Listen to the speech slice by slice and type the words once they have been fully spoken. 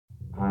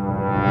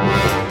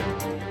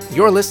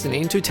You're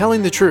listening to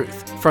Telling the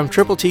Truth from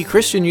Triple T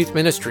Christian Youth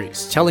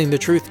Ministries, telling the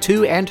truth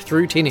to and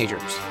through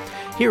teenagers.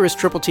 Here is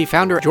Triple T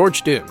founder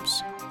George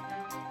Dooms.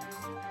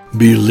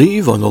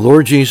 Believe on the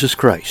Lord Jesus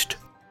Christ.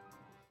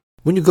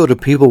 When you go to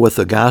people with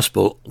the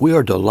gospel, we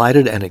are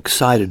delighted and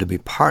excited to be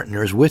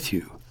partners with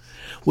you.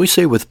 We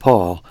say with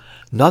Paul,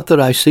 "Not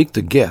that I seek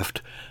the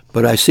gift,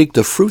 but I seek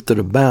the fruit that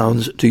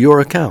abounds to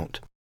your account."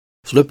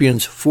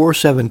 Philippians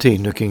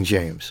 4:17, New King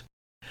James.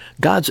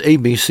 God's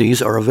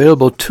ABCs are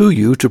available to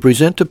you to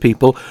present to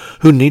people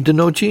who need to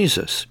know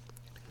Jesus.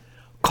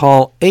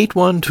 Call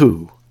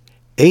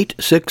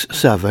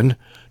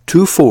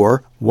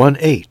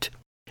 812-867-2418.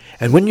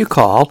 And when you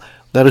call,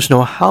 let us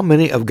know how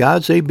many of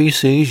God's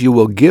ABCs you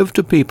will give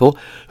to people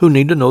who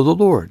need to know the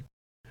Lord.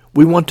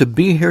 We want to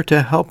be here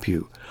to help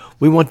you.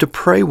 We want to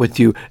pray with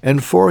you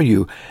and for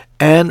you,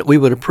 and we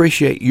would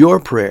appreciate your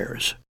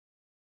prayers.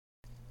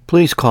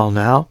 Please call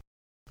now,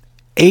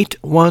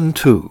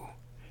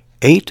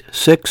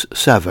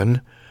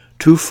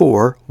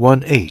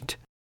 812-867-2418,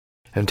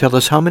 and tell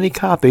us how many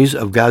copies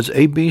of God's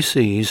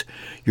ABCs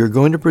you're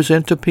going to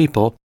present to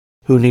people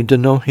who need to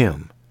know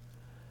Him.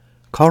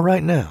 Call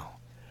right now.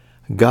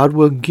 God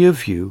will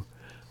give you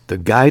the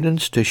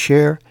guidance to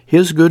share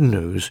His good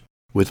news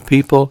with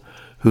people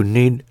who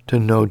need to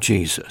know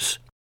Jesus.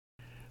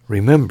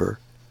 Remember,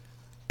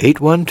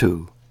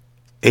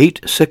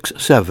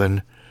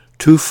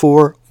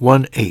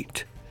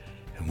 812-867-2418.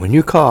 And when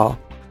you call,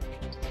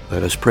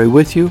 let us pray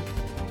with you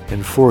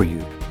and for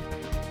you.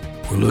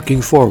 We're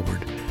looking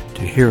forward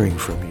to hearing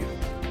from you.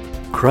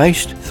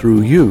 Christ,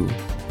 through you,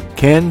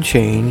 can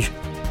change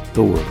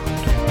the world.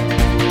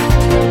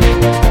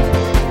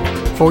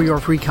 For your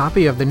free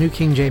copy of the New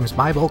King James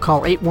Bible,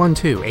 call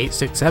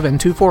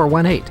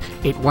 812-867-2418,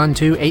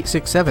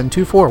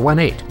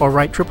 812-867-2418, or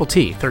write Triple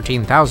T,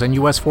 13,000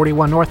 U.S.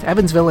 41 North,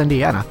 Evansville,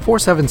 Indiana,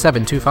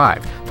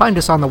 47725. Find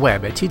us on the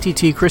web at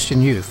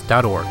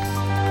tttchristianyouth.org.